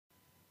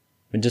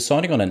When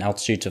deciding on an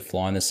altitude to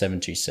fly in the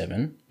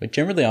 727, we're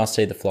generally asked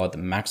to either fly at the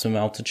maximum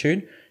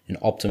altitude, an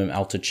optimum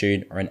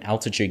altitude, or an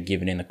altitude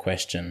given in the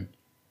question.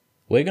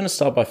 We're going to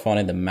start by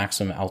finding the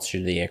maximum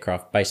altitude of the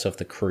aircraft based off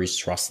the cruise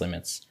thrust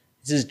limits.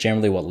 This is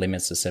generally what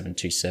limits the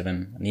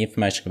 727, and the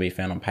information can be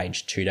found on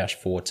page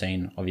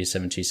 2-14 of your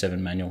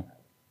 727 manual.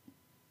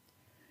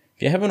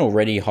 If you haven't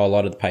already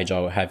highlighted the page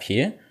I have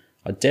here,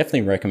 I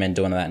definitely recommend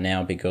doing that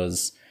now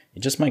because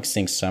it just makes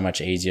things so much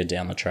easier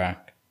down the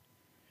track.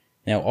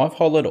 Now I've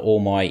highlighted all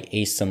my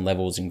eastern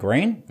levels in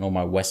green and all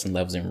my western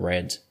levels in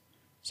red.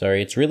 So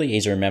it's really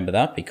easy to remember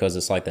that because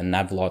it's like the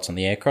nav lights on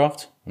the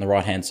aircraft. On the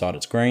right hand side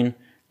it's green,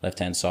 left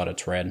hand side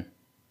it's red.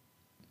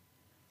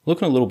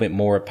 Looking a little bit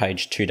more at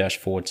page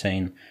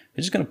 2-14, we're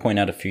just going to point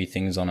out a few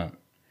things on it.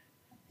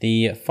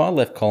 The far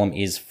left column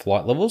is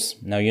flight levels.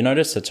 Now you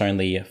notice it's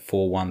only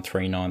 41,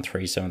 39,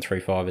 37,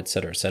 35,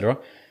 etc, etc.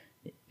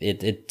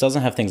 It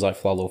doesn't have things like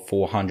flight level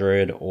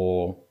 400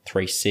 or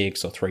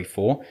 36 or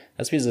 34.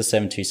 That's because the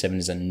 727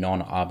 is a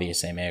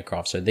non-RBSM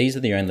aircraft. So these are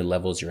the only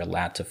levels you're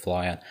allowed to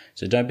fly at.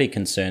 So don't be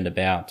concerned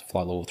about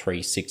flight level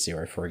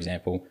 360, for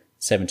example.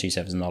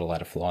 727 is not allowed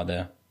to fly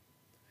there.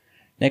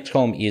 Next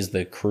column is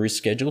the cruise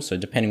schedule. So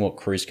depending what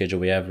cruise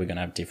schedule we have, we're going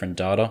to have different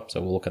data. So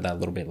we'll look at that a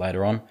little bit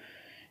later on.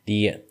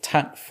 The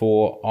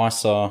TAT4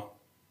 ISA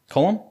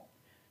column,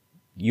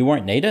 you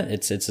won't need it.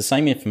 It's the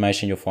same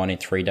information you'll find in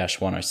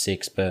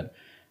 3-106, but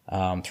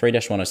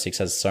 3-106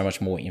 has so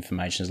much more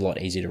information. It's a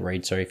lot easier to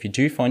read. So if you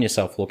do find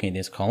yourself looking at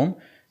this column,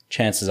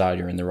 chances are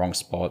you're in the wrong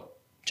spot.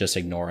 Just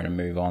ignore it and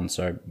move on.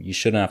 So you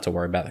shouldn't have to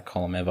worry about the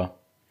column ever.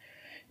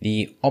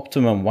 The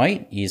optimum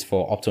weight is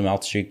for optimum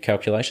altitude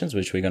calculations,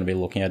 which we're going to be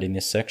looking at in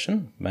this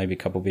section, maybe a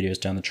couple videos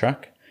down the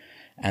track.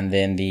 And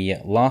then the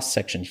last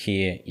section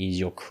here is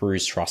your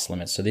cruise thrust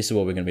limit. So this is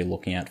what we're going to be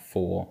looking at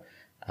for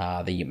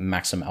the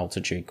maximum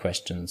altitude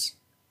questions.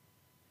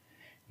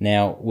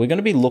 Now, we're going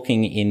to be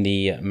looking in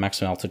the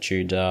maximum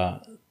altitude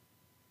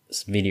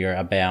video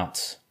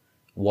about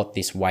what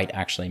this weight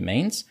actually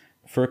means.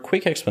 For a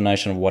quick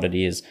explanation of what it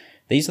is,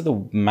 these are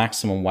the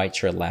maximum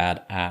weights you're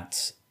allowed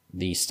at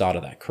the start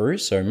of that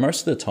cruise. So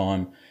most of the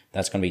time,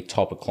 that's going to be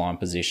top of climb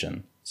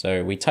position.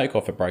 So we take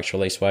off at brakes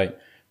release weight,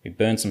 we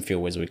burn some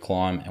fuel as we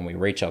climb, and we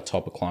reach our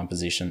top of climb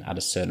position at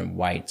a certain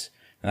weight.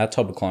 And that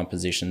top of climb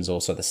position is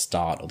also the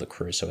start of the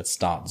cruise, so it's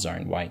start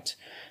zone weight.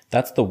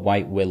 That's the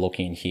weight we're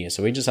looking at here,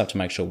 so we just have to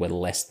make sure we're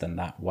less than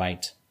that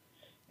weight.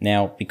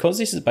 Now, because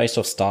this is based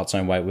off start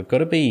zone weight, we've got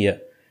to be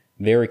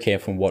very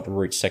careful what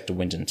route, sector,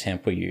 wind, and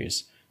temp we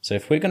use. So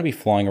if we're going to be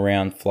flying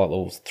around flight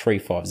level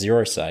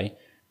 350, say,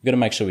 we've got to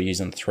make sure we're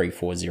using the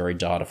 340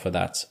 data for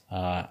that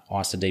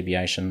ISA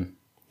deviation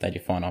that you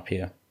find up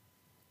here.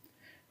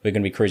 We're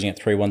going to be cruising at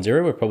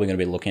 310, we're probably going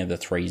to be looking at the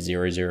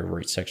 300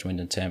 route, sector, wind,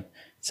 and temp,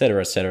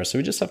 etc, etc. So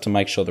we just have to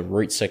make sure the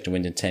route, sector,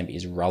 wind, and temp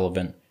is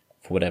relevant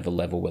for whatever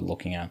level we're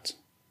looking at.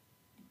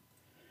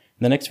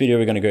 In the next video,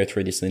 we're going to go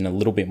through this in a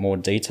little bit more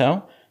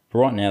detail. But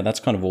right now,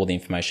 that's kind of all the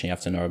information you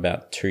have to know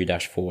about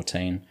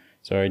 2-14.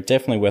 So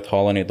definitely worth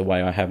highlighting it the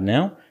way I have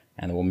now,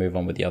 and then we'll move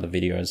on with the other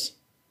videos.